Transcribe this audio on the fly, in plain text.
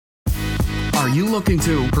Are you looking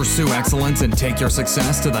to pursue excellence and take your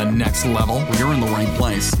success to the next level? Well, you're in the right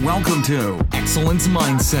place. Welcome to Excellence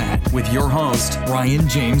Mindset with your host, Ryan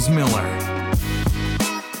James Miller.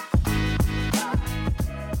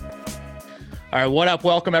 All right, what up?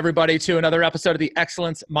 Welcome, everybody, to another episode of the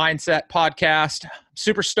Excellence Mindset podcast.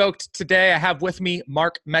 Super stoked today. I have with me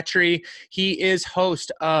Mark Metry. He is host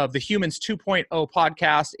of the Humans 2.0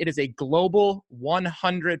 podcast. It is a global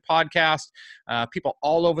 100 podcast. People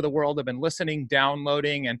all over the world have been listening,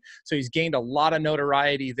 downloading, and so he's gained a lot of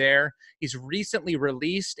notoriety there. He's recently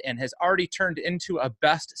released and has already turned into a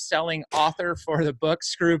best-selling author for the book,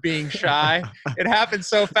 Screw Being Shy. It happened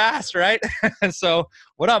so fast, right? So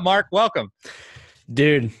what up, Mark? Welcome.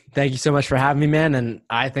 Dude, thank you so much for having me, man. And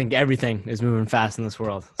I think everything is moving fast in this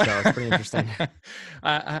world, so it's pretty interesting.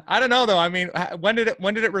 I don't know though. I mean, when did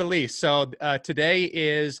it release? So today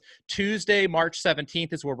is Tuesday, March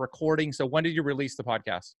 17th, is we're recording. So when did you release the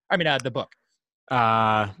podcast? I mean, the book.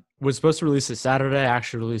 Was supposed to release it Saturday. I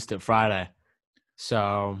actually released it Friday.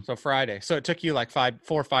 So Friday. So it took you like 4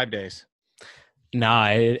 or 5 days. No,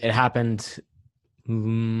 it happened.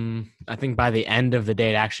 I think by the end of the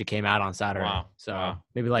day, it actually came out on Saturday. Wow. So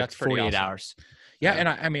maybe like That's pretty 48 awesome. hours. Yeah. And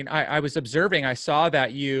I mean, I was observing, I saw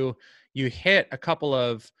that you hit a couple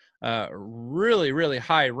of really, really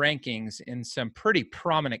high rankings in some pretty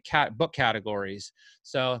prominent book categories.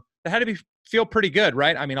 So that had to feel pretty good,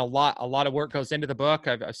 right? I mean, a lot of work goes into the book.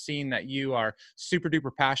 I've seen that you are super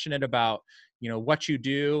duper passionate about, what you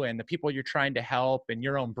do and the people you're trying to help and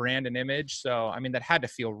your own brand and image. So, I mean, that had to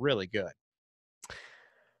feel really good.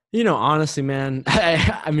 Honestly, man,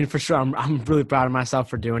 I mean, for sure, I'm really proud of myself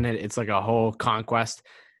for doing it. It's like a whole conquest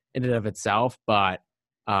in and of itself. But,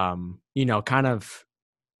 kind of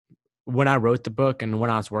when I wrote the book and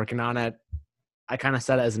when I was working on it, I kind of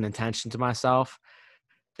set it as an intention to myself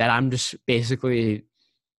that I'm just basically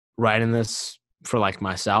writing this for like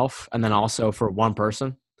myself and then also for one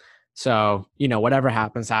person. So, whatever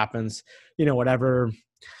happens, whatever.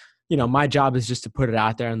 My job is just to put it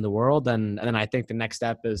out there in the world. And then I think the next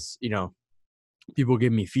step is, people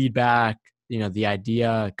give me feedback, the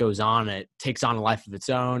idea goes on, it takes on a life of its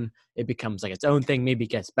own. It becomes like its own thing. Maybe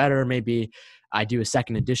it gets better. Maybe I do a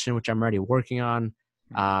second edition, which I'm already working on.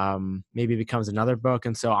 Maybe it becomes another book.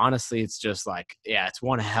 And so honestly, it's just like, yeah, it's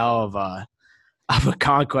one hell of a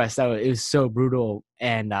conquest. It was so brutal.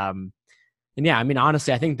 And yeah, I mean,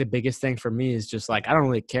 honestly, I think the biggest thing for me is just like, I don't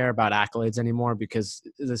really care about accolades anymore because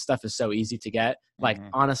this stuff is so easy to get. Like,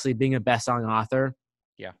 honestly, being a best-selling author,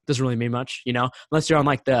 doesn't really mean much, unless you're on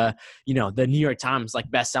like the New York Times,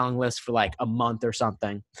 like best-selling list for like a month or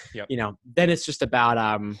something, then it's just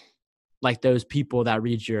about, like those people that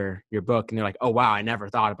read your book and they're like, oh, wow, I never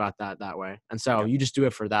thought about that way. And so you just do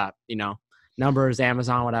it for that, numbers,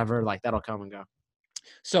 Amazon, whatever, like that'll come and go.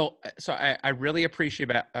 So I really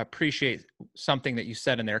appreciate something that you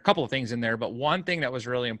said in there, a couple of things in there, but one thing that was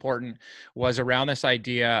really important was around this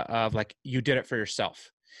idea of like, you did it for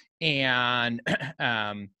yourself. And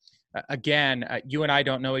again, you and I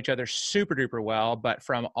don't know each other super duper well, but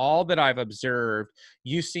from all that I've observed,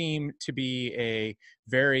 you seem to be a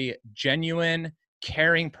very genuine,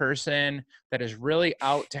 caring person that is really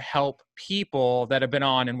out to help people that have been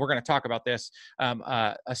on, and we're going to talk about this,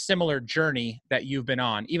 a similar journey that you've been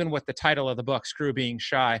on, even with the title of the book, Screw Being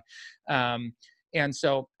Shy. And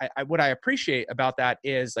so what I appreciate about that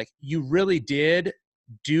is like, you really did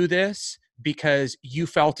do this because you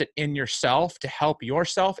felt it in yourself to help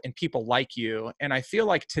yourself and people like you. And I feel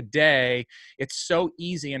like today it's so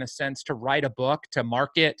easy in a sense to write a book, to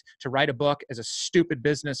market, to write a book as a stupid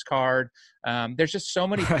business card. There's just so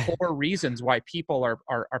many poor reasons why people are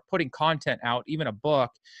putting content out, even a book.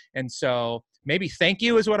 And so maybe thank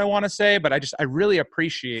you is what I want to say, but I really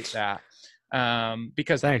appreciate that.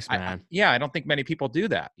 Because thanks, man. I don't think many people do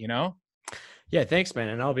that, Yeah, thanks, man.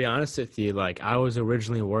 And I'll be honest with you, like I was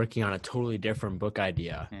originally working on a totally different book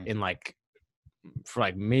idea for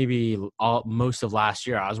like maybe most of last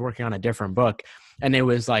year. I was working on a different book and it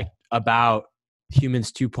was like about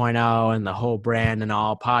Humans 2.0 and the whole brand and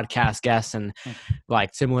all, podcast guests and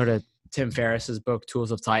like similar to Tim Ferriss's book,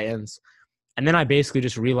 Tools of Titans. And then I basically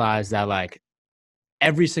just realized that like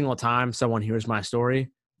every single time someone hears my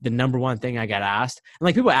story, the number one thing I get asked, and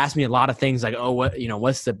like people ask me a lot of things like, oh,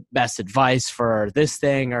 what's the best advice for this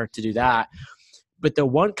thing or to do that? But the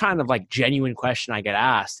one kind of like genuine question I get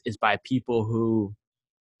asked is by people who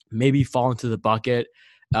maybe fall into the bucket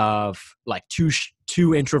of like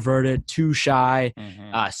too introverted, too shy,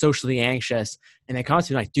 socially anxious. And they come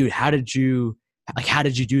to me like, dude, how did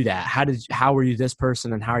you do that? How were you this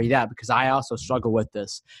person and how are you that? Because I also struggle with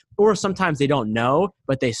this. Or sometimes they don't know,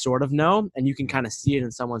 but they sort of know, and you can kind of see it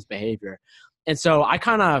in someone's behavior. And so I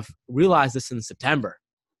kind of realized this in September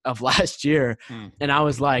of last year. And I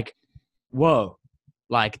was like, whoa,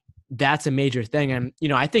 like that's a major thing. And,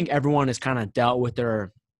 I think everyone has kind of dealt with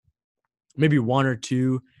their maybe one or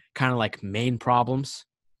two kind of like main problems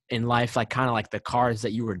in life, like kind of like the cards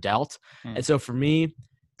that you were dealt. And so for me,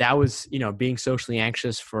 that was, being socially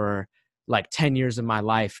anxious for like 10 years of my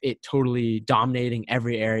life, it totally dominating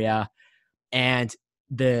every area. And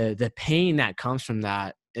the pain that comes from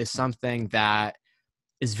that is something that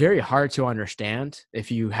is very hard to understand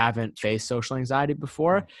if you haven't faced social anxiety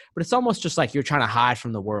before, but it's almost just like you're trying to hide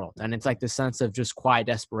from the world. And it's like this sense of just quiet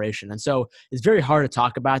desperation. And so it's very hard to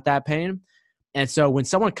talk about that pain. And so when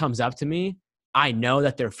someone comes up to me, I know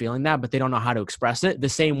that they're feeling that, but they don't know how to express it the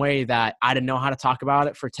same way that I didn't know how to talk about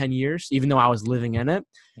it for 10 years, even though I was living in it.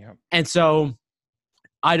 Yeah. And so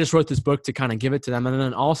I just wrote this book to kind of give it to them. And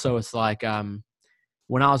then also it's like,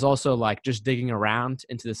 when I was also like just digging around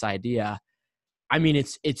into this idea, I mean,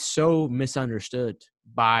 it's so misunderstood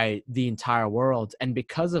by the entire world. And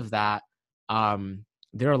because of that,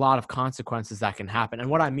 there are a lot of consequences that can happen. And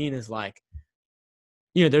what I mean is like,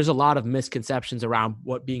 there's a lot of misconceptions around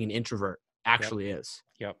what being an introvert actually is.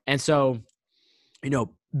 Yep. And so,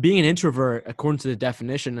 being an introvert, according to the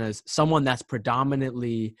definition, is someone that's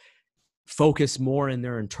predominantly focused more in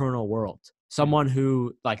their internal world. Someone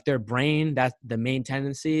who like their brain, that the main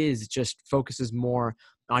tendency is just focuses more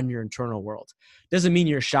on your internal world. Doesn't mean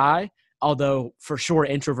you're shy, although for sure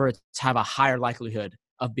introverts have a higher likelihood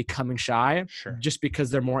of becoming shy just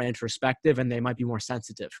because they're more introspective and they might be more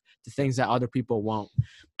sensitive to things that other people won't.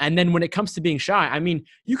 And then when it comes to being shy, I mean,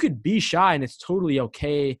 you could be shy and it's totally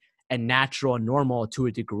okay and natural and normal to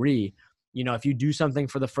a degree. If you do something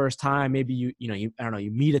for the first time, maybe you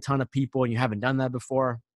meet a ton of people and you haven't done that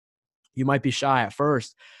before, you might be shy at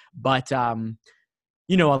first, but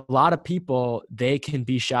a lot of people, they can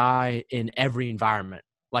be shy in every environment,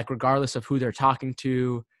 like regardless of who they're talking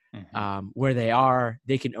to, where they are,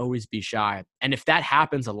 they can always be shy. And if that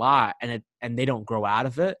happens a lot and they don't grow out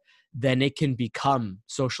of it, then it can become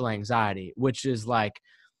social anxiety, which is like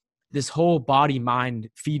this whole body mind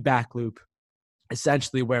feedback loop,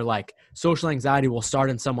 essentially, where like social anxiety will start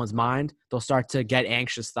in someone's mind. They'll start to get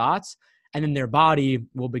anxious thoughts, and then their body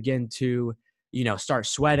will begin to start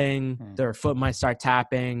sweating, their foot might start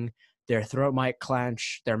tapping, their throat might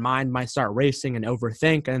clench, their mind might start racing and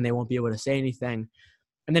overthink, and they won't be able to say anything.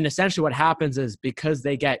 And then essentially what happens is because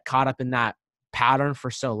they get caught up in that pattern for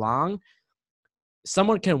so long,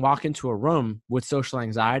 someone can walk into a room with social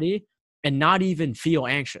anxiety and not even feel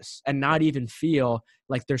anxious and not even feel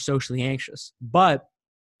like they're socially anxious. But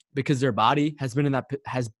because their body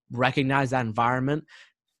has recognized that environment,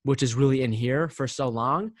 which is really in here for so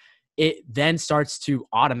long, it then starts to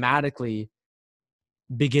automatically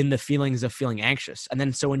begin the feelings of feeling anxious. And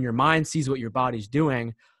then so when your mind sees what your body's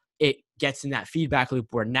doing, it gets in that feedback loop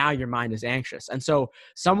where now your mind is anxious. And so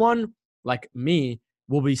someone like me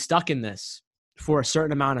will be stuck in this for a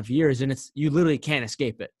certain amount of years, and you literally can't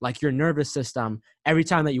escape it. Like your nervous system, every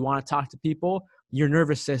time that you want to talk to people, your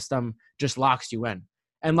nervous system just locks you in.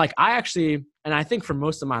 And like I think for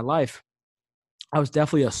most of my life, I was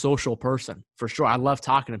definitely a social person for sure. I love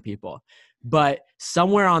talking to people, but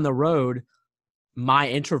somewhere on the road, my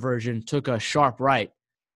introversion took a sharp right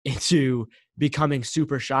into becoming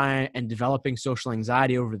super shy and developing social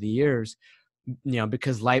anxiety over the years,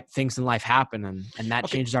 because things in life happen and that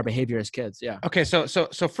changes our behavior as kids. Yeah. Okay. So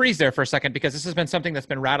freeze there for a second, because this has been something that's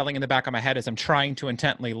been rattling in the back of my head as I'm trying to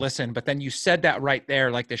intently listen, but then you said that right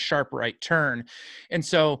there, like this sharp right turn. And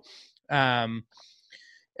so,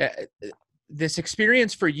 this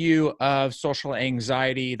experience for you of social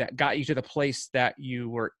anxiety that got you to the place that you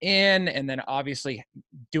were in, and then obviously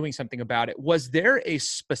doing something about it, was there a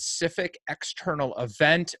specific external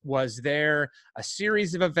event? Was there a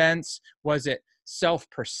series of events? Was it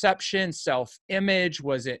self-perception, self-image?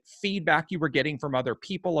 Was it feedback you were getting from other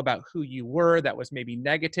people about who you were that was maybe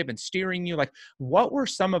negative and steering you? Like, what were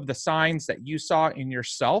some of the signs that you saw in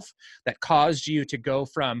yourself that caused you to go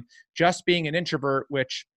from just being an introvert,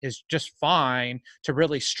 which is just fine, to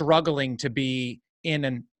really struggling to be in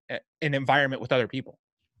an environment with other people?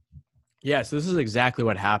 Yeah, so this is exactly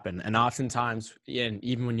what happened. And oftentimes, and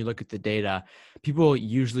even when you look at the data, people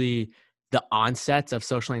usually, the onset of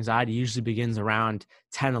social anxiety usually begins around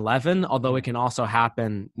 10, 11, although it can also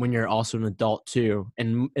happen when you're also an adult too,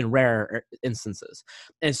 in rare instances.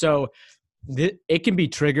 And so it can be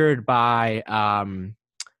triggered by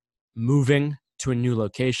moving to a new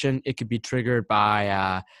location. It could be triggered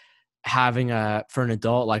by having for an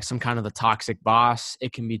adult, like some kind of a toxic boss.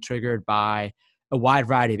 It can be triggered by a wide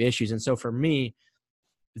variety of issues. And so for me,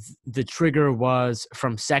 the trigger was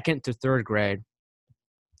from second to third grade.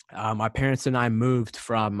 My parents and I moved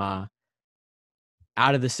from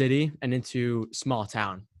out of the city and into small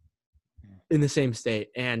town in the same state.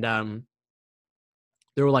 And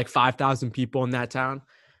there were like 5,000 people in that town.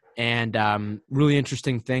 And really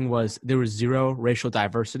interesting thing was there was zero racial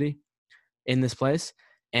diversity in this place.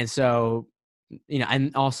 And so,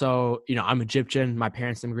 and also, I'm Egyptian. My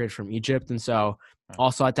parents immigrated from Egypt. And so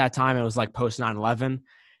also at that time, it was like post 9/11.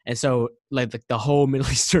 And so like the whole Middle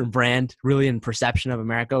Eastern brand really in perception of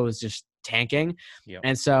America was just tanking. Yep.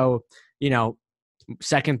 And so,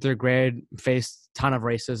 second, third grade faced ton of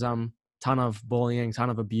racism, ton of bullying, ton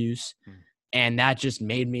of abuse. And that just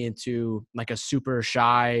made me into like a super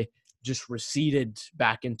shy, just receded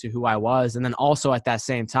back into who I was. And then also at that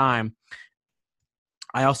same time,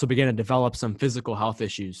 I also began to develop some physical health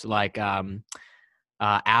issues like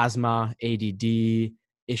asthma, ADD,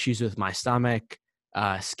 issues with my stomach,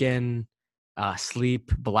 skin,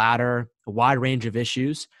 sleep, bladder, a wide range of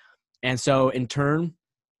issues. And so in turn,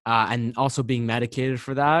 and also being medicated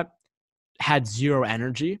for that, had zero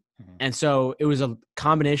energy. And so it was a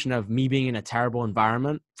combination of me being in a terrible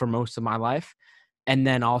environment for most of my life, and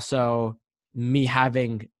then also me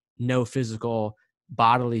having no physical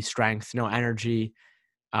bodily strength, no energy.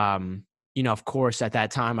 Of course, at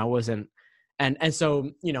that time I wasn't, and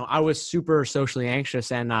so, I was super socially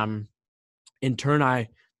anxious, and in turn, I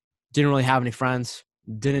didn't really have any friends,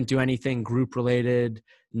 didn't do anything group related,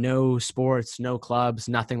 no sports, no clubs,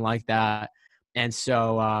 nothing like that. And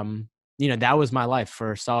so, that was my life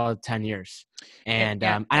for a solid 10 years. And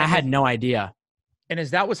I had no idea. And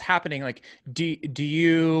as that was happening, like, do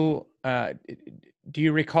you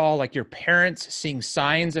recall like your parents seeing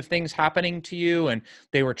signs of things happening to you and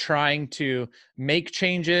they were trying to make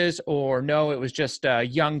changes, or no, it was just a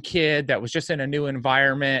young kid that was just in a new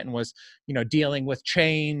environment and was, dealing with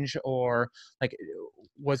change, or like,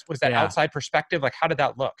 was that outside perspective? Like, how did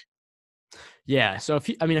that look? Yeah. So a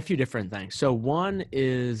few different things. So one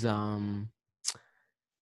is, I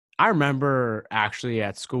remember actually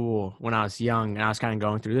at school when I was young and I was kind of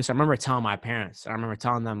going through this, I remember telling my parents, I remember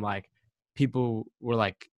telling them like people were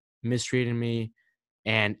like mistreating me,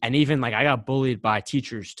 and even like I got bullied by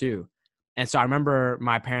teachers too. And so I remember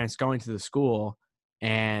my parents going to the school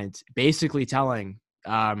and basically telling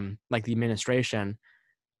like the administration,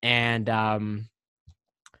 and I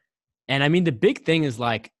mean, the big thing is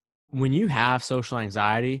like when you have social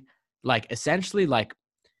anxiety, like essentially like,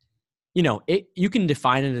 you can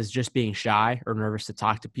define it as just being shy or nervous to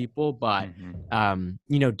talk to people. But,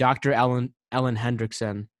 Dr. Ellen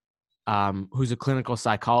Hendrickson, who's a clinical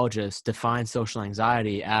psychologist, defines social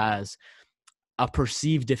anxiety as a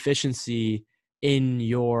perceived deficiency in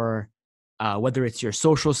your, whether it's your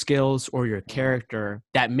social skills or your character,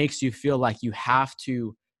 that makes you feel like you have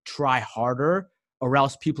to try harder or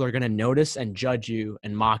else people are going to notice and judge you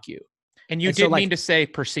and mock you. And you did mean to say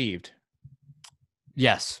perceived.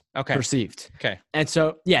 Yes. Okay. Perceived. Okay. And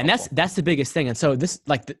so, and that's the biggest thing. And so this,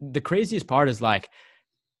 like the craziest part is like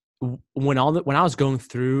when I was going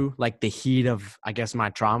through like the heat of, I guess,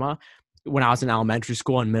 my trauma, when I was in elementary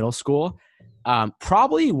school and middle school,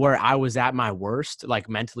 probably where I was at my worst, like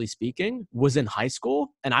mentally speaking, was in high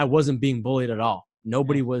school, and I wasn't being bullied at all.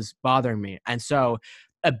 Nobody was bothering me. And so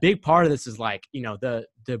a big part of this is like, the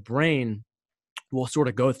brain will sort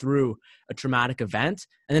of go through a traumatic event,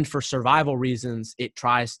 and then for survival reasons, it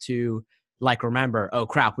tries to like remember, oh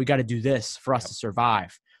crap, we got to do this for us to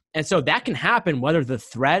survive. And so that can happen whether the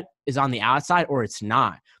threat is on the outside or it's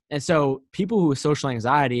not. And so people who have social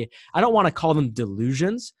anxiety, I don't want to call them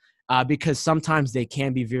delusions, because sometimes they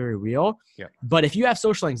can be very real. Yeah. But if you have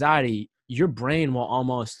social anxiety, your brain will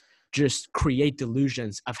almost just create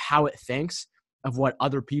delusions of how it thinks, of what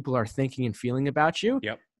other people are thinking and feeling about you,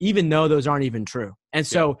 even though those aren't even true. And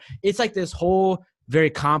so it's like this whole very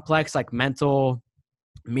complex, like mental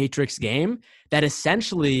matrix game that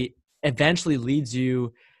essentially eventually leads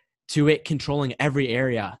you to it controlling every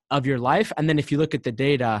area of your life. And then if you look at the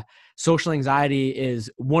data, social anxiety is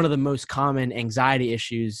one of the most common anxiety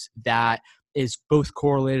issues that is both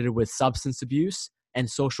correlated with substance abuse and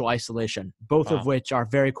social isolation, both of which are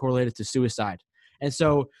very correlated to suicide. And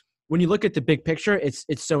so when you look at the big picture, it's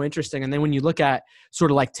so interesting. And then when you look at sort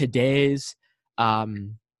of like today's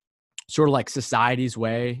sort of like society's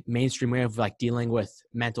way, mainstream way of like dealing with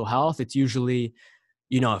mental health, it's usually,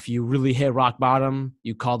 if you really hit rock bottom,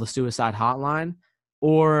 you call the suicide hotline,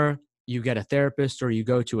 or you get a therapist, or you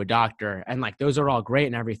go to a doctor. And like those are all great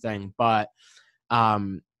and everything. But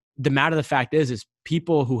the matter of the fact is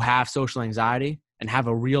people who have social anxiety and have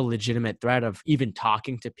a real legitimate threat of even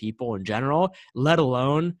talking to people in general, let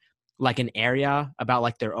alone like an area about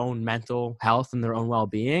like their own mental health and their own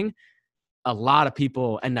well-being, a lot of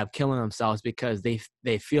people end up killing themselves because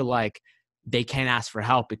they feel like they can't ask for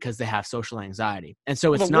help because they have social anxiety. And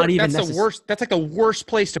so it's not even that's the worst. That's like the worst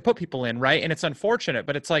place to put people in, right? And it's unfortunate,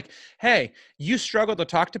 but it's like, hey, you struggle to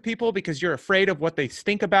talk to people because you're afraid of what they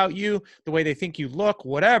think about you, the way they think you look,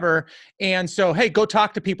 whatever. And so, hey, go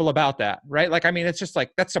talk to people about that, right? Like, I mean, it's just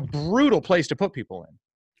like, that's a brutal place to put people in.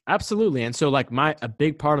 Absolutely. And so like a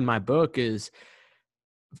big part of my book is,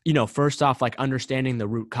 first off, like understanding the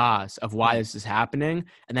root cause of why this is happening,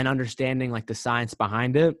 and then understanding like the science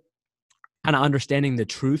behind it, kind of understanding the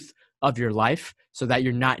truth of your life so that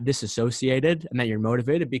you're not disassociated and that you're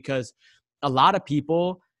motivated. Because a lot of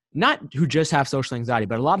people, not who just have social anxiety,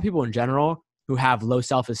 but a lot of people in general who have low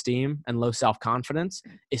self-esteem and low self-confidence,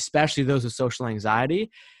 especially those with social anxiety,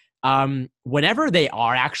 whenever they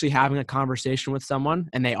are actually having a conversation with someone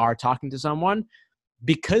and they are talking to someone,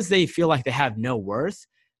 because they feel like they have no worth,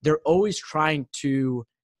 they're always trying to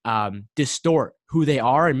distort who they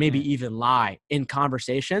are and maybe even lie in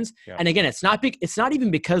conversations. Yeah. And again, it's not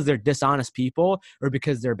even because they're dishonest people or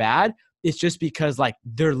because they're bad. It's just because like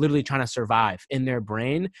they're literally trying to survive in their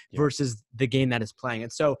brain versus the game that is playing.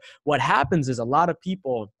 And so what happens is a lot of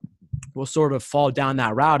people will sort of fall down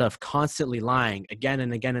that route of constantly lying again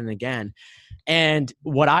and again and again. And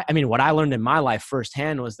what I learned in my life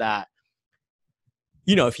firsthand was that,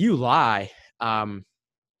 if you lie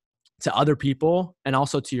to other people and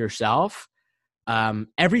also to yourself,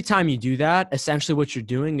 every time you do that, essentially what you're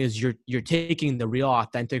doing is you're taking the real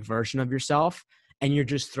authentic version of yourself and you're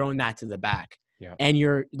just throwing that to the back. Yeah. And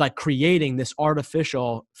you're like creating this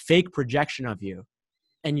artificial fake projection of you,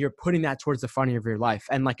 and you're putting that towards the front of your life.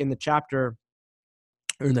 And like in the chapter,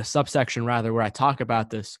 or in the subsection rather, where I talk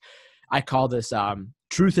about this, I call this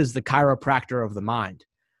truth is the chiropractor of the mind.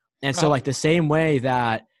 And so like the same way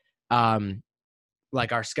that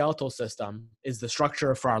like our skeletal system is the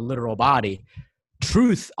structure for our literal body,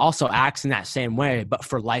 truth also acts in that same way, but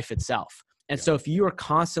for life itself. And so if you are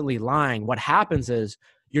constantly lying, what happens is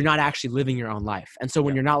you're not actually living your own life. And so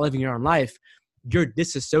when you're not living your own life, you're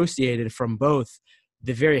disassociated from both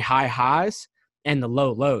the very high highs and the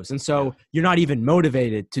low lows. And so you're not even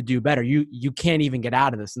motivated to do better. You can't even get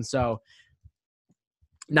out of this. And so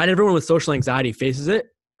not everyone with social anxiety faces it,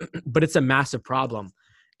 but it's a massive problem.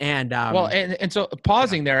 And and so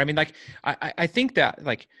pausing there, I mean, like, I think that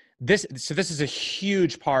like this is a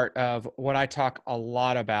huge part of what I talk a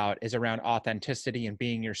lot about is around authenticity and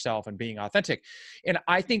being yourself and being authentic. And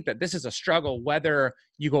I think that this is a struggle, whether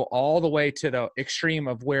you go all the way to the extreme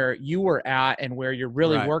of where you were at and where you're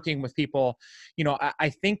really working with people. I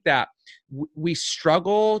think that we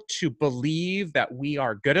struggle to believe that we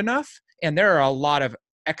are good enough. And there are a lot of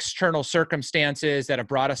external circumstances that have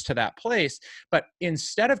brought us to that place. But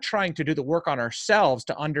instead of trying to do the work on ourselves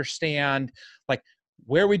to understand like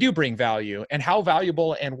where we do bring value and how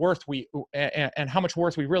valuable and and how much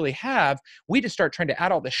worth we really have, we just start trying to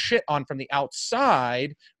add all the shit on from the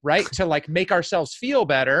outside, right? To like make ourselves feel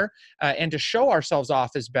better and to show ourselves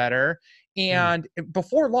off as better. And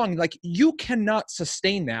before long, like you cannot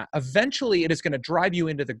sustain that. Eventually it is going to drive you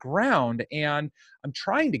into the ground. And I'm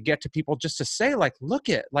trying to get to people just to say like, look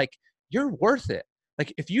it, like you're worth it.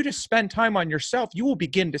 Like if you just spend time on yourself, you will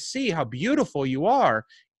begin to see how beautiful you are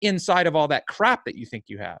inside of all that crap that you think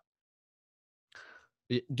you have.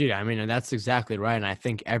 Dude, I mean, and that's exactly right. And I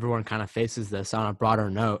think everyone kind of faces this on a broader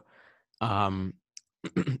note,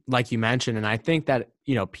 like you mentioned. And I think that,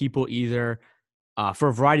 people either, for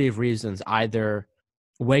a variety of reasons, either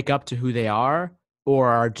wake up to who they are or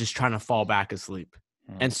are just trying to fall back asleep.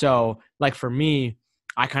 And so like for me,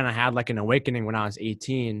 I kind of had like an awakening when I was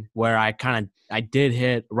 18 where I did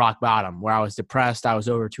hit rock bottom, where I was depressed. I was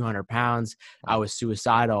over 200 pounds. I was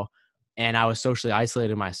suicidal and I was socially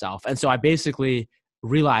isolated myself. And so I basically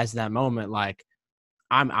realized in that moment, like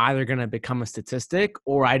I'm either going to become a statistic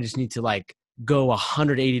or I just need to like go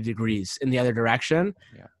 180 degrees in the other direction.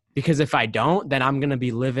 Yeah. Because if I don't, then I'm going to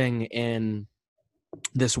be living in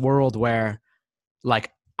this world where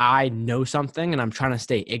like I know something and I'm trying to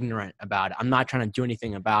stay ignorant about it. I'm not trying to do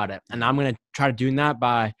anything about it. And I'm going to try to do that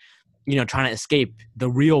by, trying to escape the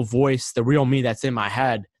real voice, the real me that's in my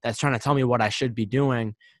head that's trying to tell me what I should be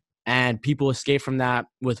doing. And people escape from that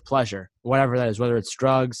with pleasure, whatever that is, whether it's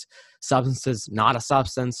drugs, substances, not a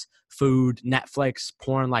substance, food, Netflix,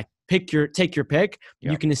 porn, like take your pick.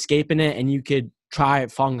 Yep. You can escape in it and you could try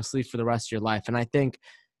falling asleep for the rest of your life. And I think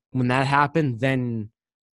when that happened, then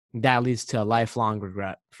that leads to a lifelong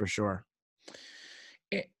regret for sure.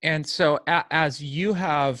 And so as you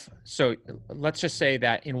have, so let's just say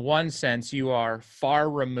that in one sense, you are far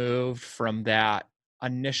removed from that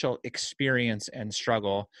initial experience and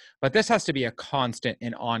struggle, but this has to be a constant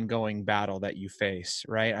and ongoing battle that you face,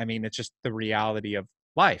 right? I mean, it's just the reality of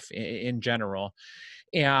life in general.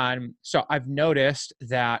 And so I've noticed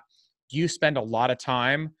that you spend a lot of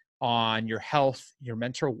time on your health, your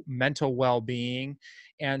mental well-being.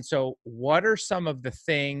 And so what are some of the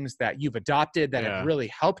things that you've adopted that have Yeah. really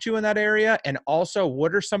helped you in that area? And also,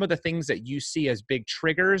 what are some of the things that you see as big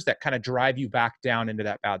triggers that kind of drive you back down into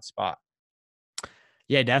that bad spot?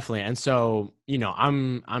 Yeah, definitely. And so,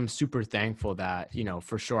 I'm super thankful that,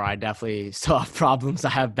 for sure, I definitely still have problems. I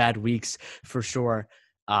have bad weeks for sure.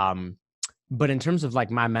 Um, but in terms of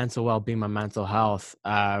like my mental well-being, my mental health,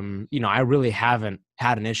 I really haven't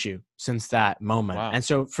had an issue since that moment. Wow. And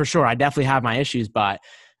so for sure, I definitely have my issues, but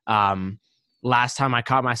um, last time I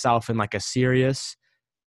caught myself in like a serious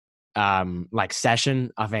like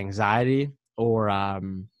session of anxiety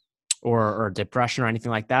or depression or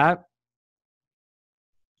anything like that,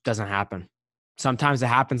 doesn't happen. Sometimes it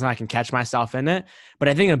happens and I can catch myself in it. But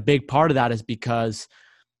I think a big part of that is because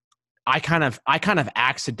I kind of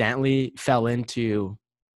accidentally fell into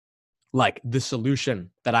like the solution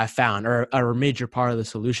that I found, or a major part of the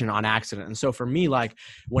solution on accident. And so for me, like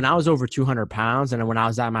when I was over 200 pounds and when I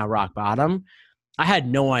was at my rock bottom, I had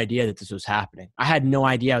no idea that this was happening. I had no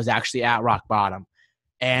idea I was actually at rock bottom.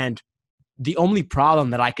 And the only problem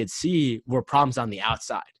that I could see were problems on the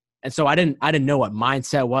outside. And so I didn't know what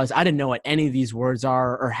mindset was. I didn't know what any of these words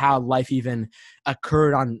are or how life even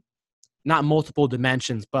occurred on not multiple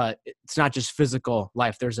dimensions, but it's not just physical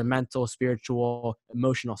life. There's a mental, spiritual,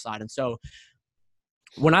 emotional side. And so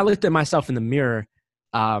when I looked at myself in the mirror,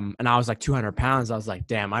 and I was like 200 pounds, I was like,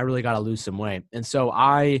 damn, I really got to lose some weight. And so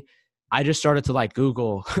I just started to like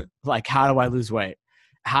Google, like, how do I lose weight?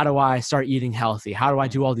 How do I start eating healthy? How do I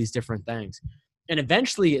do all these different things? And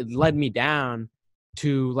eventually it led me down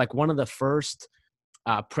to like one of the first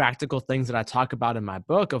practical things that I talk about in my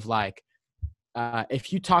book of like,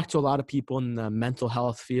 if you talk to a lot of people in the mental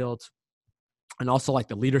health field and also like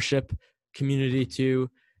the leadership community too,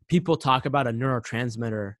 people talk about a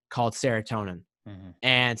neurotransmitter called serotonin. Mm-hmm.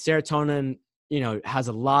 And serotonin, has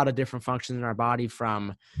a lot of different functions in our body,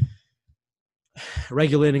 from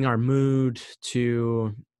regulating our mood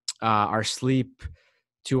to our sleep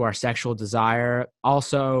to our sexual desire.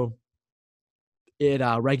 Also, it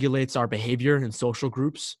regulates our behavior in social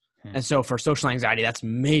groups. And so for social anxiety, that's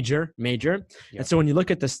major. Yep. And so when you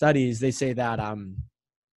look at the studies, they say that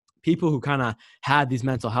people who kind of have these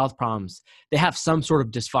mental health problems, they have some sort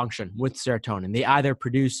of dysfunction with serotonin. They either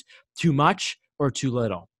produce too much or too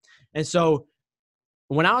little. And so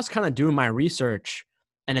when I was kind of doing my research,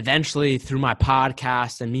 and eventually through my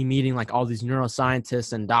podcast and me meeting like all these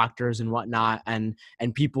neuroscientists and doctors and whatnot, and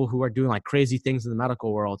people who are doing like crazy things in the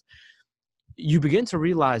medical world, you begin to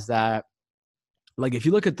realize that, like, if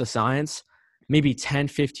you look at the science, maybe 10,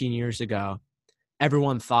 15 years ago,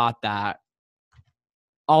 everyone thought that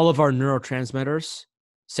all of our neurotransmitters,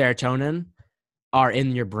 serotonin, are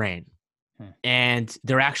in your brain. And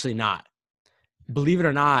they're actually not. Believe it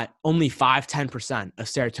or not, only 5-10% of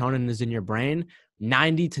serotonin is in your brain.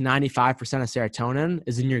 90 to 95% of serotonin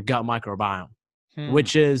is in your gut microbiome,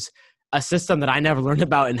 which is a system that I never learned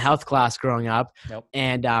about in health class growing up. Nope.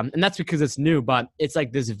 And that's because it's new, but it's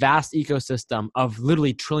like this vast ecosystem of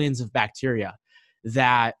literally trillions of bacteria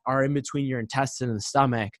that are in between your intestine and the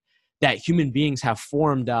stomach that human beings have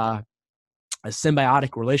formed a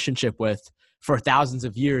symbiotic relationship with for thousands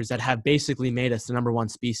of years, that have basically made us the number one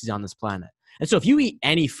species on this planet. And so if you eat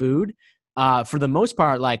any food, for the most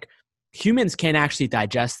part, like, humans can't actually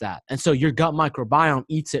digest that. And so your gut microbiome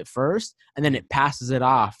eats it first, and then it passes it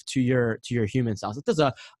off to your human cells. It does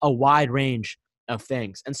a wide range of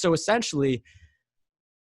things. And so essentially,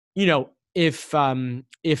 if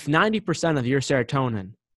 90% of your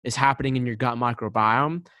serotonin is happening in your gut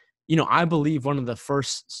microbiome, I believe one of the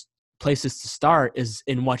first places to start is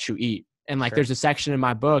in what you eat. And like, there's a section in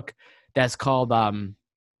my book that's called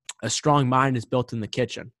A Strong Mind is Built in the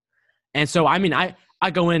Kitchen. And so, I mean, I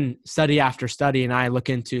go in study after study, and I look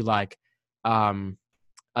into like a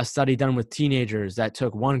study done with teenagers that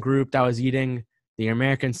took one group that was eating the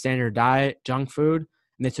American Standard Diet, junk food,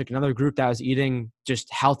 and they took another group that was eating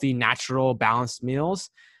just healthy, natural, balanced meals.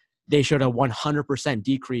 They showed a 100%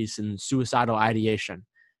 decrease in suicidal ideation.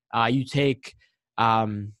 You take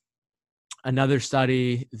another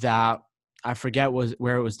study that I forget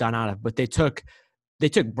where it was done out of, but they took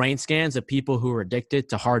brain scans of people who were addicted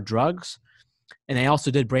to hard drugs. And they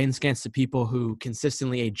also did brain scans to people who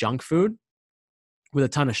consistently ate junk food with a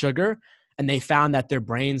ton of sugar. And they found that their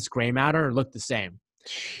brain's gray matter looked the same.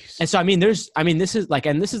 And so, this is like,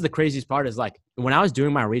 and this is the craziest part is like, when I was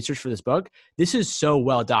doing my research for this book, this is so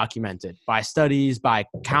well documented by studies, by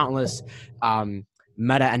countless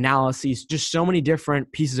meta-analyses, just so many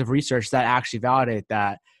different pieces of research that actually validate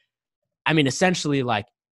that. I mean, essentially, like,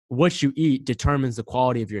 what you eat determines the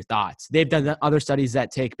quality of your thoughts. They've done other studies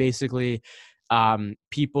that take basically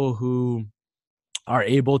people who are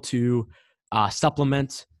able to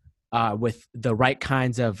supplement with the right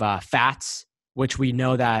kinds of fats, which we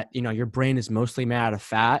know that, your brain is mostly made out of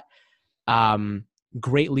fat,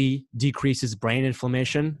 greatly decreases brain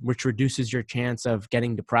inflammation, which reduces your chance of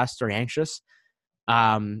getting depressed or anxious.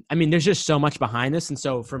 There's just so much behind this. And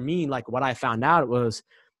so for me, like, what I found out was,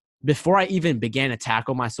 before I even began to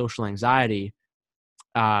tackle my social anxiety,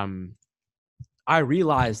 I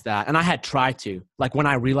realized that, and I had tried to, like, when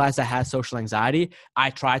I realized I had social anxiety,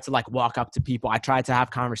 I tried to, like, walk up to people. I tried to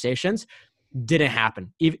have conversations. Didn't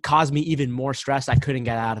happen. It caused me even more stress. I couldn't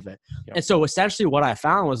get out of it. Yep. And so essentially what I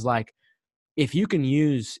found was, like, if you can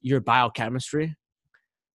use your biochemistry,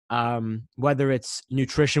 whether it's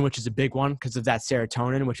nutrition, which is a big one because of that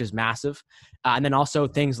serotonin, which is massive. And then also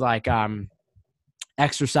things like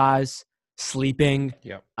exercise, sleeping,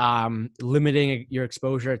 yep. Limiting your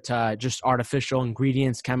exposure to just artificial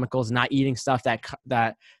ingredients, chemicals, not eating stuff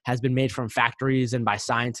that has been made from factories and by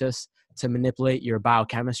scientists to manipulate your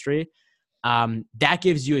biochemistry. That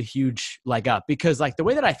gives you a huge leg up, because, like, the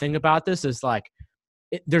way that I think about this is, like,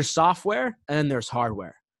 there's software and then there's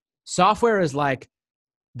hardware. Software is like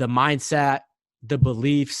the mindset, the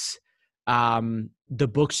beliefs, the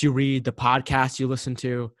books you read, the podcasts you listen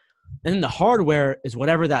to. And then the hardware is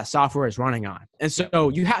whatever that software is running on. And so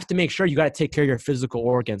you have to make sure you got to take care of your physical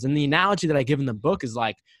organs. And the analogy that I give in the book is,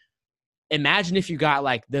 like, imagine if you got,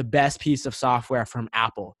 like, the best piece of software from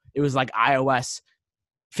Apple. It was like iOS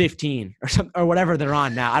 15 or something, or whatever they're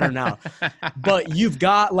on now. I don't know. But you've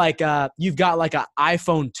got like an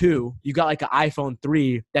iPhone 2, you got like an iPhone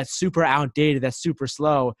 3 that's super outdated, that's super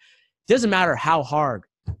slow. It doesn't matter how hard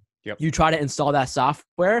you try to install that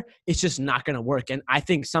software, it's just not going to work. And I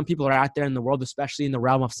think some people are out there in the world, especially in the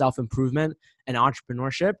realm of self-improvement and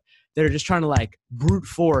entrepreneurship, that are just trying to, like, brute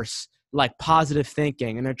force, like, positive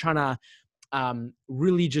thinking. And they're trying to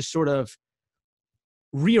really just sort of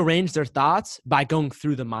rearrange their thoughts by going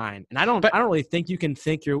through the mind. And I don't really think you can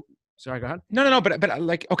think your, sorry, go ahead. No, but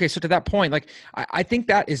like, okay. So to that point, like, I think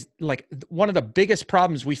that is, like, one of the biggest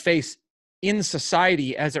problems we face in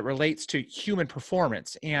society as it relates to human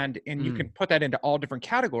performance. And you can put that into all different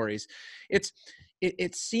categories.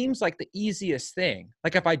 It seems like the easiest thing.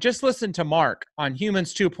 Like, if I just listen to Mark on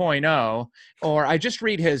Humans 2.0, or I just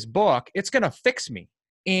read his book, it's going to fix me.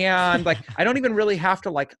 And, like, I don't even really have to,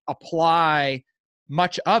 like, apply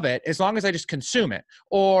much of it, as long as I just consume it.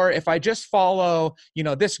 Or if I just follow,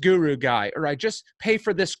 this guru guy, or I just pay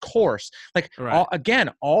for this course, like, right.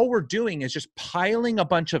 All we're doing is just piling a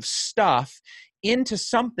bunch of stuff into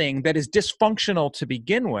something that is dysfunctional to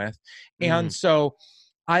begin with. And so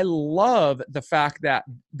I love the fact that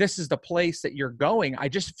this is the place that you're going. I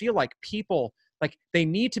just feel like people, like, they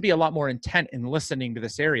need to be a lot more intent in listening to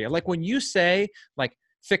this area. Like, when you say, like,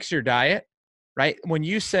 fix your diet, right? When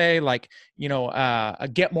you say, like,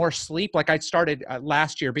 get more sleep, like, I started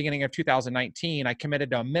last year, beginning of 2019, I committed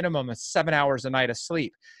to a minimum of 7 hours a night of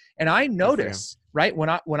sleep. And I notice, right,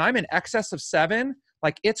 when I'm in excess of 7,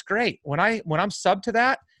 like, it's great. When I'm sub to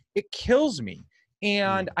that, it kills me.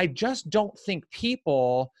 And I just don't think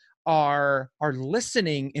people are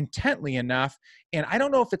listening intently enough. And I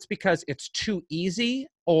don't know if it's because it's too easy,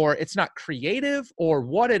 or it's not creative, or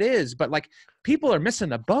what it is, but, like, people are missing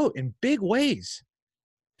the boat in big ways.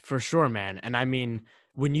 For sure, man. And I mean,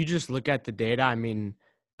 when you just look at the data,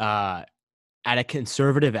 at a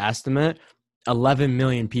conservative estimate, 11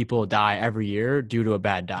 million people die every year due to a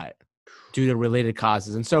bad diet, due to related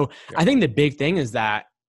causes. And so I think the big thing is that,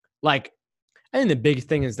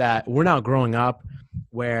 we're now growing up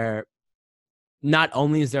where not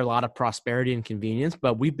only is there a lot of prosperity and convenience,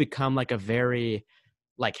 but we've become, like, a very,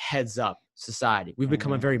 like, heads up society. We've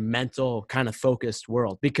become a very mental kind of focused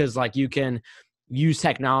world, because, like, you can use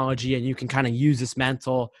technology and you can kind of use this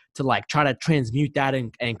mental to, like, try to transmute that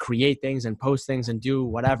and create things and post things and do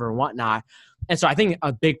whatever and whatnot. And so I think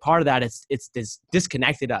a big part of that is it's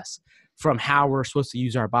disconnected us from how we're supposed to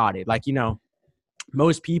use our body. Like,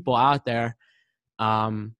 most people out there,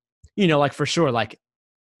 like, for sure, like,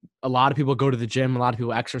 a lot of people go to the gym, a lot of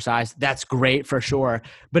people exercise. That's great for sure.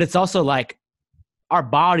 But it's also, like, our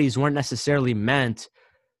bodies weren't necessarily meant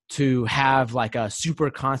to have, like, a super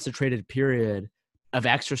concentrated period of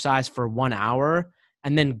exercise for 1 hour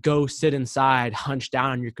and then go sit inside, hunch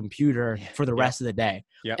down on your computer for the rest of the day.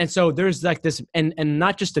 Yep. And so there's like this, and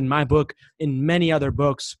not just in my book, in many other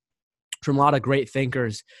books from a lot of great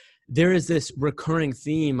thinkers, there is this recurring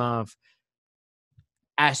theme of,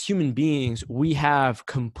 as human beings, we have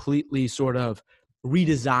completely sort of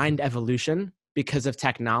redesigned evolution because of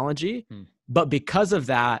technology. But because of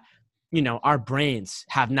that, you know, our brains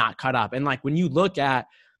have not caught up. And like when you look at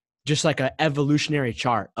just like an evolutionary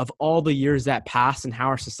chart of all the years that passed and how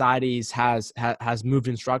our societies has moved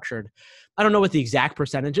and structured, I don't know what the exact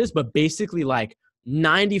percentage is, but basically like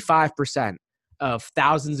 95% of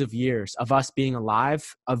thousands of years of us being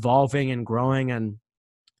alive, evolving and growing and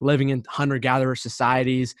living in hunter-gatherer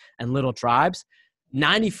societies and little tribes,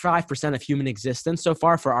 95% of human existence so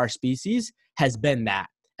far for our species has been that.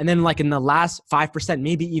 And then like in the last 5%,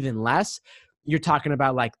 maybe even less, you're talking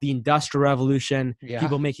about like the Industrial Revolution,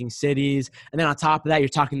 people making cities. And then on top of that, you're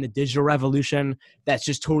talking the digital revolution that's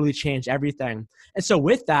just totally changed everything. And so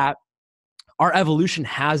with that, our evolution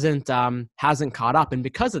hasn't caught up. And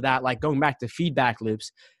because of that, like going back to feedback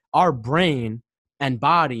loops, our brain and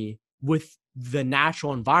body with the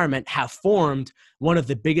natural environment have formed one of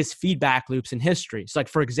the biggest feedback loops in history. So like,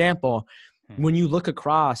 for example, when you look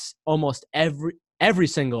across almost every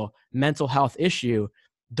single mental health issue,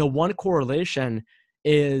 the one correlation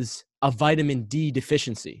is a vitamin D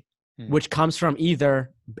deficiency, which comes from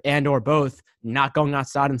either and or both not going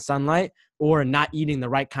outside in sunlight or not eating the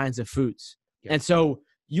right kinds of foods. And so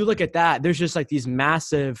you look at that, there's just like these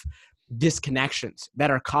massive disconnections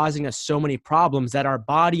that are causing us so many problems that our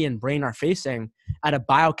body and brain are facing at a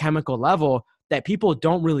biochemical level that people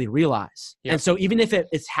don't really realize. And so even if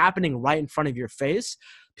it's happening right in front of your face,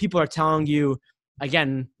 people are telling you,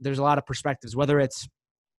 again, there's a lot of perspectives, whether it's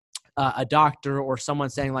a doctor or someone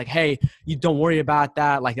saying like, hey, you don't worry about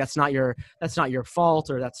that. Like, that's not your fault,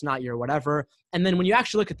 or that's not your whatever. And then when you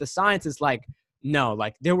actually look at the science, it's like, no,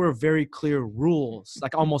 like there were very clear rules,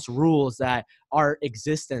 like almost rules that our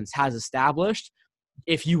existence has established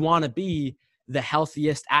if you want to be the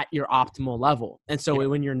healthiest at your optimal level. And so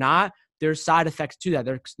when you're not, there's side effects to that.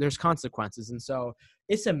 There's consequences. And so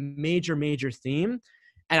it's a major, major theme.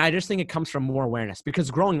 And I just think it comes from more awareness, because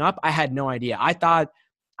growing up, I had no idea. I thought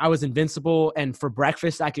I was invincible, and for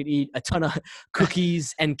breakfast, I could eat a ton of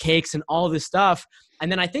cookies and cakes and all this stuff.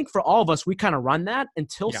 And then I think for all of us, we kind of run that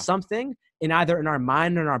until something in either in our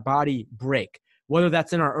mind or in our body break, whether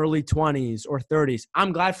that's in our early 20s or 30s.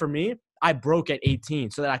 I'm glad for me, I broke at 18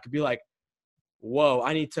 so that I could be like, whoa,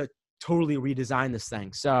 I need to totally redesign this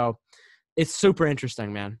thing. So it's super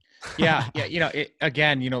interesting, man. Yeah. You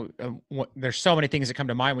know, there's so many things that come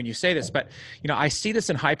to mind when you say this, but, you know, I see this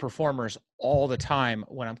in high performers all the time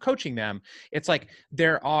when I'm coaching them. It's like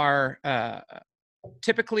there are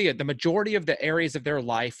typically the majority of the areas of their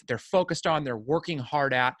life they're focused on, they're working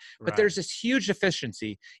hard at, but there's this huge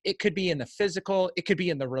deficiency. It could be in the physical, it could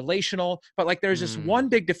be in the relational, but like there's this one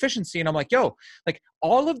big deficiency. And I'm like, yo, like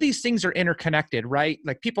all of these things are interconnected, right?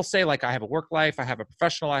 Like people say like, I have a work life, I have a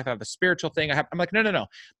professional life, I have a spiritual thing. I'm like, no.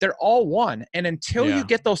 They're all one. And until you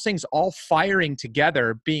get those things all firing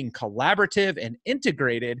together, being collaborative and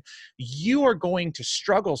integrated, you are going to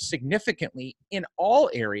struggle significantly in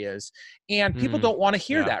all areas. And people don't want to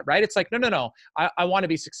hear that, right? It's like, no. I want to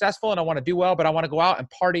be successful and I want to do well, but I want to go out and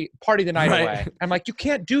party the night away. I'm like, you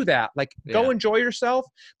can't do that. Like, go enjoy yourself,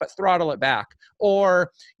 but throttle it back. Or,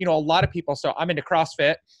 you know, a lot of people, so I'm into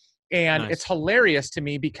CrossFit, and it's hilarious to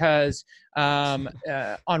me because on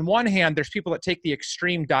one hand, there's people that take the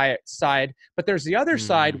extreme diet side, but there's the other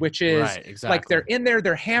side, which is like they're in there,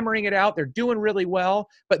 they're hammering it out, they're doing really well,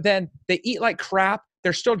 but then they eat like crap.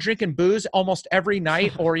 They're still drinking booze almost every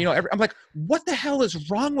night, or, you know, I'm like, what the hell is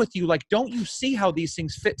wrong with you? Like, don't you see how these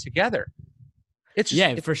things fit together? It's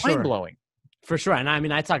just, it's mind blowing. For sure. And I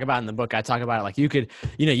mean, I talk about in the book, I talk about it like you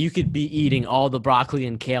could be eating all the broccoli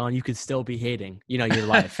and kale and you could still be hating, you know, your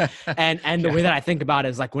life. and the way that I think about it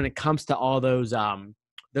is like when it comes to all those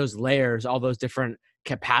layers, all those different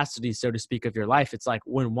capacities, so to speak, of your life, it's like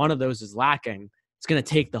when one of those is lacking, it's going to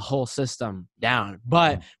take the whole system down.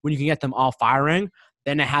 But when you can get them all firing,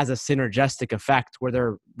 then it has a synergistic effect where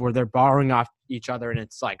they're borrowing off each other. And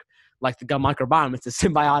it's like the gut microbiome, it's a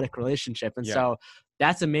symbiotic relationship. And so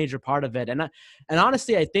that's a major part of it. And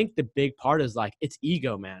honestly, I think the big part is like, it's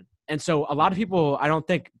ego, man. And so a lot of people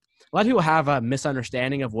have a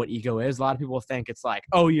misunderstanding of what ego is. A lot of people think it's like,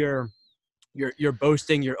 oh, you're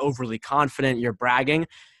boasting, you're overly confident, you're bragging.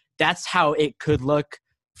 That's how it could look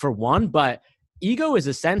for one. But ego is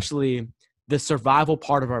essentially the survival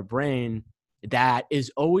part of our brain that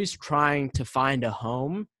is always trying to find a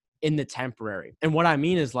home in the temporary. And what I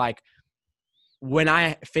mean is like, when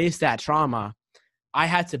I face that trauma, I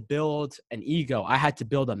had to build an ego. I had to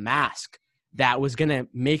build a mask that was going to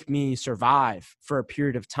make me survive for a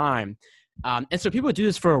period of time. And so people do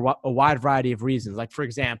this for a wide variety of reasons. Like, for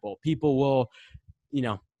example, people will be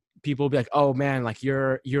like, oh man, like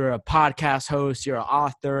you're a podcast host, you're an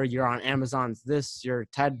author, you're on Amazon's this, you're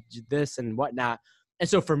TED this and whatnot. And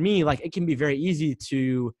so for me, like, it can be very easy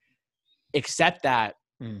to accept that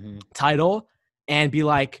title and be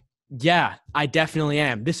like, yeah, I definitely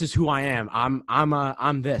am. This is who I am.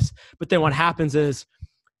 I'm this. But then what happens is,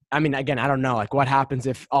 I mean, again, I don't know, like what happens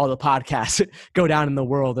if all the podcasts go down in the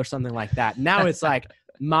world or something like that. Now it's like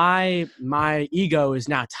my ego is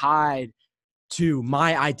now tied to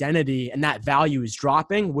my identity, and that value is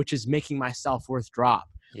dropping, which is making my self-worth drop.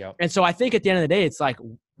 Yep. And so I think at the end of the day, it's like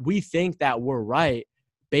we think that we're right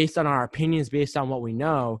based on our opinions, based on what we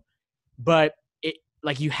know. But it,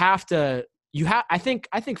 like, I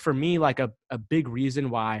think for me, like a big reason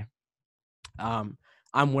why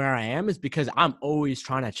I'm where I am is because I'm always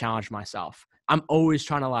trying to challenge myself. I'm always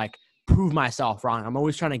trying to like prove myself wrong. I'm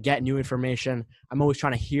always trying to get new information. I'm always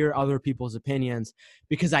trying to hear other people's opinions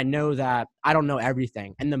because I know that I don't know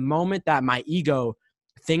everything. And the moment that my ego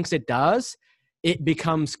thinks it does, it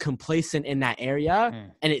becomes complacent in that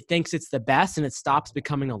area and it thinks it's the best and it stops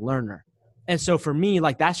becoming a learner. And so for me,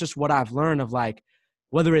 like, that's just what I've learned of, like,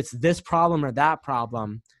 whether it's this problem or that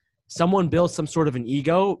problem, someone builds some sort of an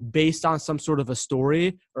ego based on some sort of a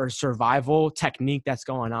story or survival technique that's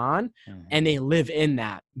going on, and they live in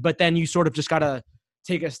that. But then you sort of just got to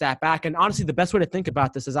take a step back. And honestly, the best way to think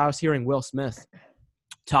about this is I was hearing Will Smith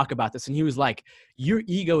talk about this, and he was like, your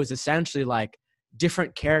ego is essentially like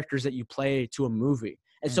different characters that you play to a movie.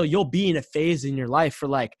 And so you'll be in a phase in your life for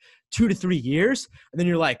like 2 to 3 years, and then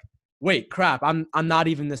you're like, wait, crap, I'm not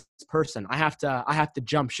even this person. I have to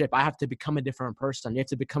jump ship. I have to become a different person. You have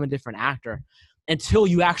to become a different actor until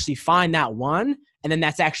you actually find that one. And then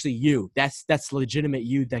that's actually you. That's legitimate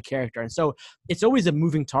you, that character. And so it's always a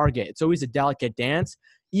moving target. It's always a delicate dance,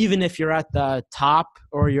 even if you're at the top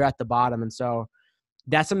or you're at the bottom. And so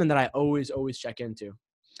that's something that I always check into.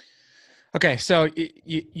 Okay. So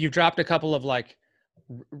you dropped a couple of like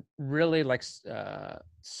really like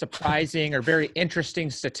surprising or very interesting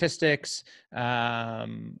statistics. I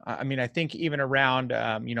mean, I think even around,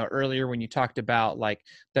 earlier when you talked about like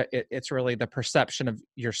it's really the perception of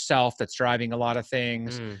yourself that's driving a lot of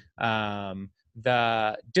things.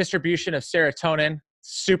 The distribution of serotonin,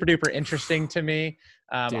 super duper interesting to me.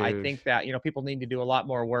 I think that, people need to do a lot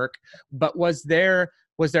more work, but was there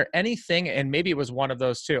anything, and maybe it was one of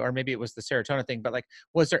those two, or maybe it was the serotonin thing, but like,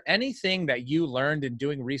 was there anything that you learned in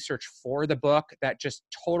doing research for the book that just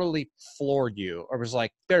totally floored you, or was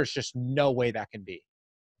like, there's just no way that can be?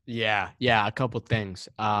 Yeah. A couple things.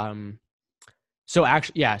 So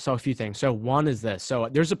a few things. So one is this. So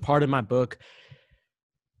there's a part of my book,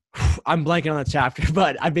 I'm blanking on the chapter,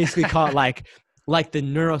 but I basically call it like the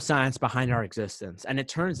neuroscience behind our existence. And it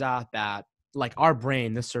turns out that like our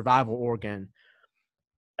brain, the survival organ,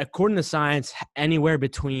 according to science, anywhere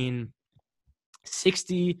between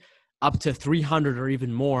 60 up to 300 or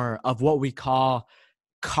even more of what we call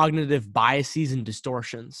cognitive biases and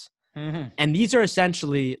distortions. And these are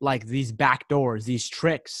essentially like these backdoors, these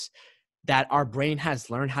tricks that our brain has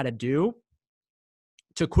learned how to do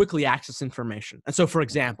to quickly access information. And so, for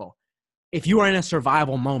example, if you are in a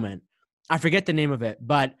survival moment, I forget the name of it,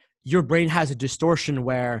 but your brain has a distortion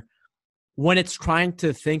where when it's trying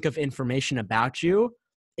to think of information about you,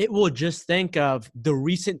 it will just think of the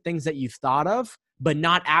recent things that you've thought of, but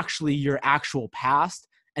not actually your actual past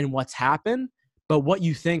and what's happened, but what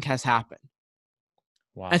you think has happened.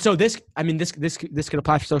 Wow. And so this could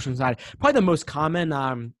apply for social anxiety. Probably the most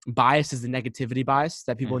common bias is the negativity bias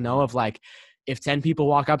that people know of. Like, if 10 people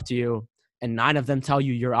walk up to you and 9 of them tell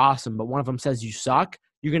you you're awesome, but one of them says you suck,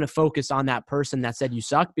 you're going to focus on that person that said you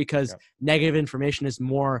suck because negative information is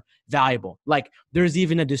more valuable. Like, there's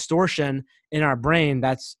even a distortion in our brain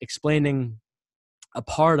that's explaining a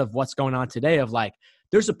part of what's going on today of like,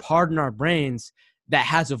 there's a part in our brains that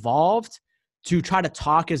has evolved to try to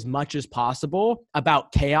talk as much as possible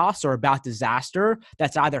about chaos or about disaster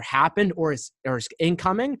that's either happened or is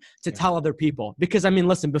incoming to tell other people. Because I mean,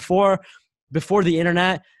 listen, before the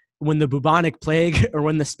internet, when the bubonic plague or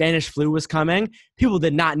when the Spanish flu was coming, people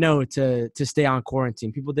did not know to stay on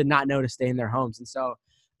quarantine. People did not know to stay in their homes. And so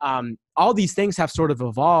all these things have sort of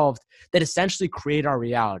evolved that essentially create our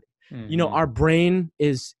reality. Our brain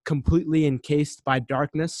is completely encased by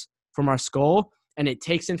darkness from our skull, and it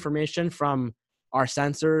takes information from our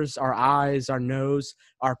sensors, our eyes, our nose,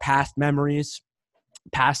 our past memories,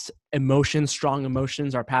 past emotions, strong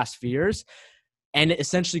emotions, our past fears. And it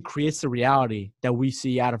essentially creates the reality that we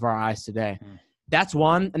see out of our eyes today. that's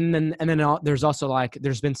one. And then there's also like,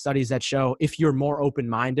 there's been studies that show if you're more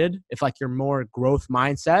open-minded, if like you're more growth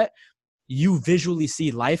mindset, you visually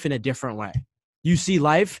see life in a different way. You see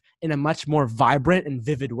life in a much more vibrant and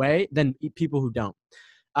vivid way than people who don't.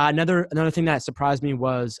 Another thing that surprised me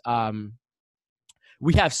was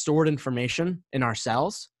we have stored information in our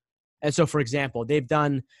cells. And so, for example, they've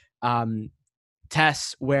done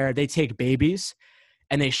tests where they take babies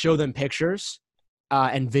and they show them pictures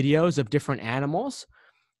and videos of different animals.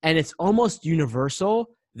 And it's almost universal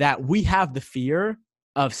that we have the fear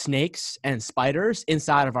of snakes and spiders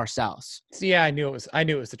inside of our cells. Yeah, I knew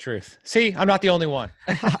it was the truth. See, I'm not the only one.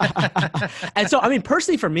 And so, I mean,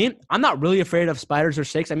 personally for me, I'm not really afraid of spiders or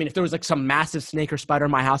snakes. I mean, if there was like some massive snake or spider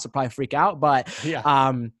in my house, I'd probably freak out. But,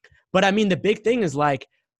 but I mean, the big thing is like,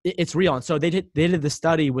 it's real. And so they did the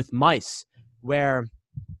study with mice where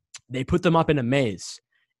they put them up in a maze.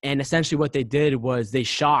 And essentially what they did was they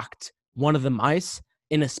shocked one of the mice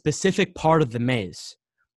in a specific part of the maze.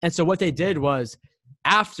 And so what they did was,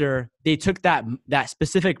 after they took that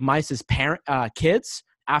specific mice's kids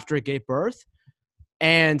after it gave birth,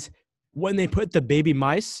 and when they put the baby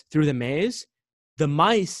mice through the maze, the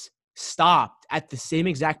mice stopped at the same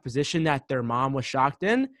exact position that their mom was shocked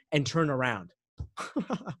in and turned around.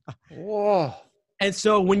 Whoa. And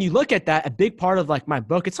so when you look at that, a big part of like my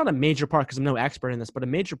book, it's not a major part because I'm no expert in this, but a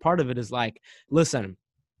major part of it is like, listen,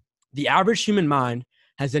 the average human mind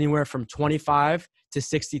has anywhere from 25 to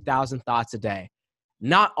 60,000 thoughts a day.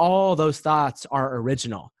 Not all those thoughts are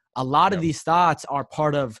original. A lot of these thoughts are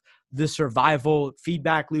part of the survival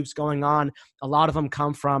feedback loops going on. A lot of them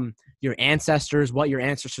come from your ancestors, what your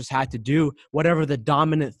ancestors had to do, whatever the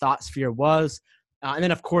dominant thought sphere was. And then,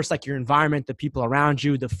 of course, like your environment, the people around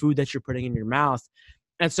you, the food that you're putting in your mouth.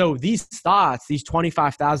 And so these thoughts, these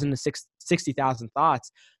 25,000 to 60,000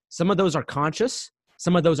 thoughts, some of those are conscious,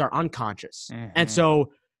 some of those are unconscious. Mm-hmm. And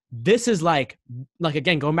so this is like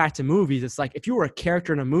again, going back to movies, it's like if you were a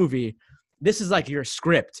character in a movie, this is like your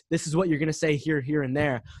script. This is what you're going to say here, and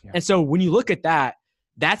there. Yeah. And so when you look at that,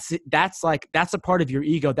 that's a part of your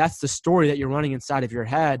ego. That's the story that you're running inside of your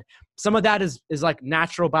head. Some of that is like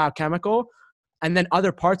natural biochemical. And then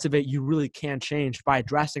other parts of it, you really can change by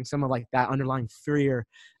addressing some of like that underlying fear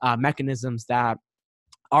mechanisms that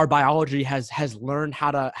our biology has learned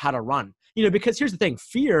how to run. You know, because here's the thing,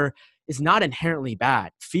 fear is not inherently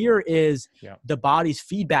bad. Fear is the body's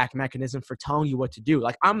feedback mechanism for telling you what to do.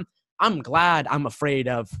 Like I'm glad I'm afraid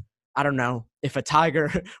of, I don't know, if a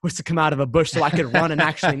tiger was to come out of a bush so I could run and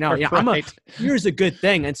actually know. Yeah, fear's a good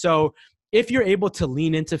thing. And so if you're able to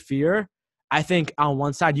lean into fear, I think on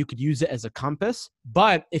one side you could use it as a compass.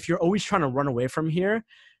 But if you're always trying to run away from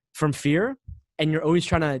fear, and you're always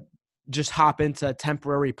trying to just hop into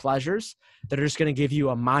temporary pleasures that are just going to give you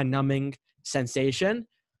a mind-numbing sensation,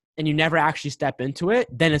 and you never actually step into it,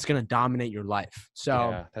 then it's going to dominate your life. So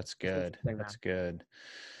yeah, that's good. That's good.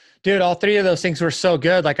 Dude, all three of those things were so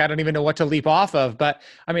good. Like, I don't even know what to leap off of, but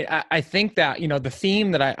I mean, I think that, you know, the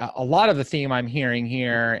theme that a lot of the theme I'm hearing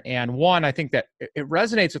here, and one, I think that it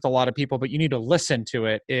resonates with a lot of people, but you need to listen to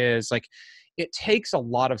it, is like, it takes a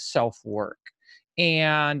lot of self-work.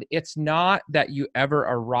 And it's not that you ever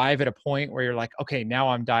arrive at a point where you're like, okay, now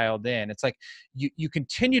I'm dialed in. It's like you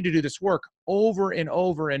continue to do this work over and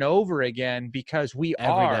over and over again, because we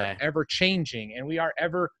are ever changing and we are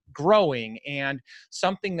ever growing, and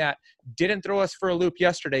something that didn't throw us for a loop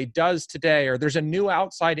yesterday does today, or there's a new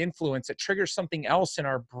outside influence that triggers something else in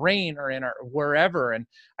our brain or in our wherever. And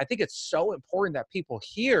I think it's so important that people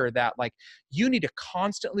hear that, like, you need to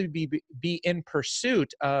constantly be in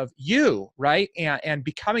pursuit of you, right? And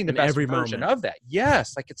becoming the best version of that.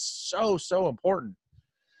 Yes. Like, it's so important.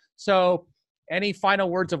 So any final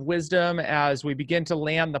words of wisdom as we begin to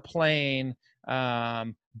land the plane,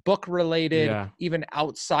 book related, even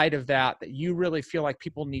outside of that you really feel like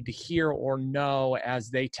people need to hear or know as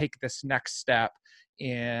they take this next step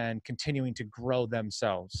in continuing to grow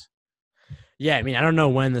themselves? Yeah. I mean, I don't know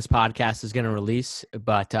when this podcast is going to release,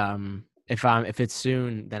 but if it's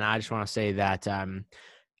soon, then I just want to say that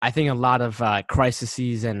I think a lot of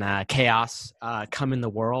crises and chaos come in the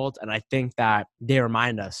world. And I think that they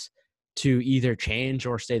remind us to either change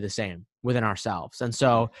or stay the same within ourselves. And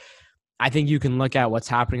so I think you can look at what's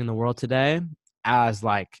happening in the world today as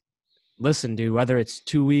like, listen, dude, whether it's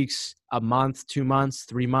 2 weeks, a month, 2 months,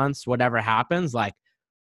 3 months, whatever happens, like,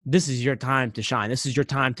 this is your time to shine. This is your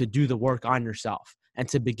time to do the work on yourself and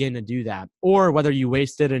to begin to do that. Or whether you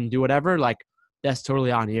waste it and do whatever, like, that's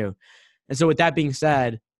totally on you. And so with that being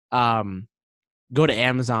said, go to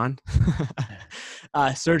Amazon,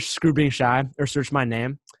 search Screw Being Shy, or search my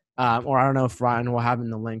name. Or I don't know if Ryan will have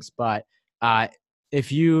in the links, but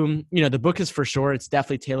if you know, the book is for sure, it's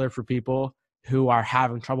definitely tailored for people who are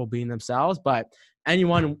having trouble being themselves, but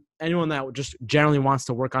anyone that just generally wants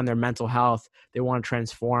to work on their mental health, they want to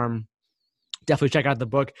transform, definitely check out the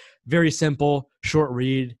book. Very simple, short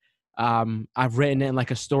read. I've written it in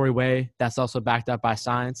like a story way that's also backed up by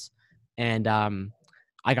science. And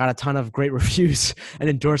I got a ton of great reviews and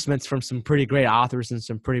endorsements from some pretty great authors and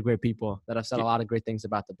some pretty great people that have said a lot of great things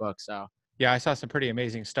about the book. So yeah, I saw some pretty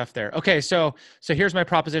amazing stuff there. Okay, so here's my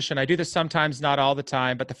proposition. I do this sometimes, not all the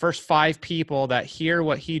time, but the first 5 people that hear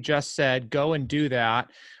what he just said, go and do that.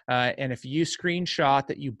 And if you screenshot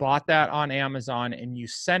that you bought that on Amazon and you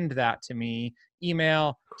send that to me,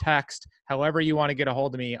 email, text, however you want to get a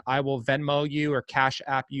hold of me, I will Venmo you or Cash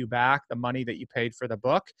App you back the money that you paid for the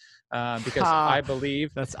book, because I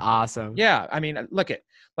believe that's awesome. Yeah, I mean, look at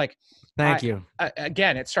like. Thank you.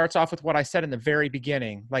 Again, it starts off with what I said in the very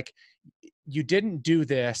beginning. Like, you didn't do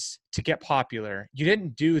this to get popular. You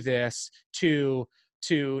didn't do this to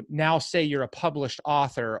now say you're a published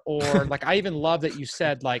author, or like, I even love that you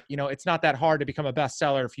said, like, you know, it's not that hard to become a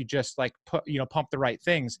bestseller if you just like pump the right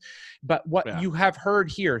things. But what you have heard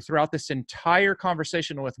here throughout this entire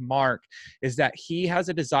conversation with Mark is that he has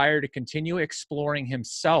a desire to continue exploring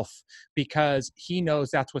himself because he knows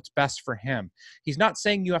that's what's best for him. He's not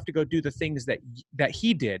saying you have to go do the things that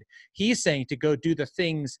he did. He's saying to go do the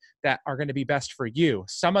things that are going to be best for you.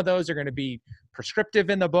 Some of those are going to be prescriptive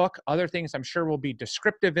in the book. Other things I'm sure will be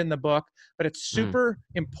descriptive in the book, but it's super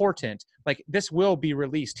important. Like, this will be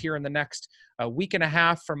released here in the next week and a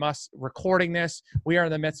half from us recording this. We are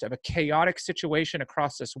in the midst of a chaotic situation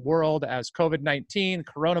across this world as COVID-19,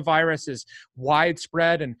 coronavirus is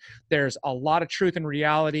widespread, and there's a lot of truth and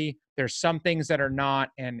reality. There's some things that are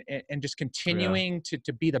not, and just continuing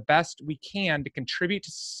to be the best we can to contribute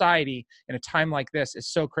to society in a time like this is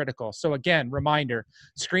so critical. So again, reminder,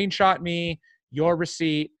 screenshot me your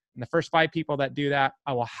receipt, and the first 5 people that do that,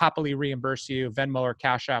 I will happily reimburse you. Venmo or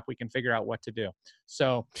Cash App, we can figure out what to do.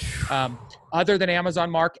 So other than Amazon,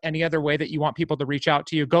 Mark, any other way that you want people to reach out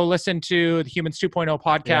to you? Go listen to the Humans 2.0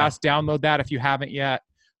 podcast. Download that if you haven't yet.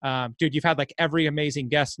 Dude, you've had like every amazing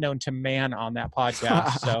guest known to man on that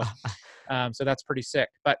podcast. So that's pretty sick.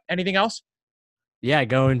 But anything else? Yeah,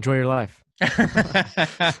 go enjoy your life.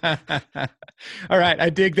 All right, I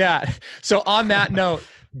dig that. So on that note,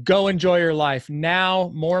 go enjoy your life. Now,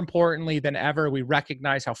 more importantly than ever, we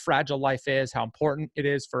recognize how fragile life is, how important it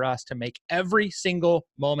is for us to make every single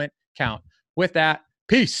moment count. With that,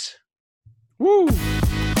 peace. Woo!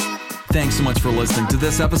 Thanks so much for listening to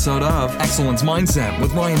this episode of Excellence Mindset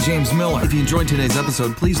with Ryan James Miller. If you enjoyed today's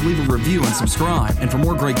episode, please leave a review and subscribe. And for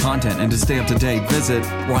more great content and to stay up to date, visit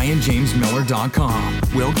RyanJamesMiller.com.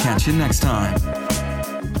 We'll catch you next time.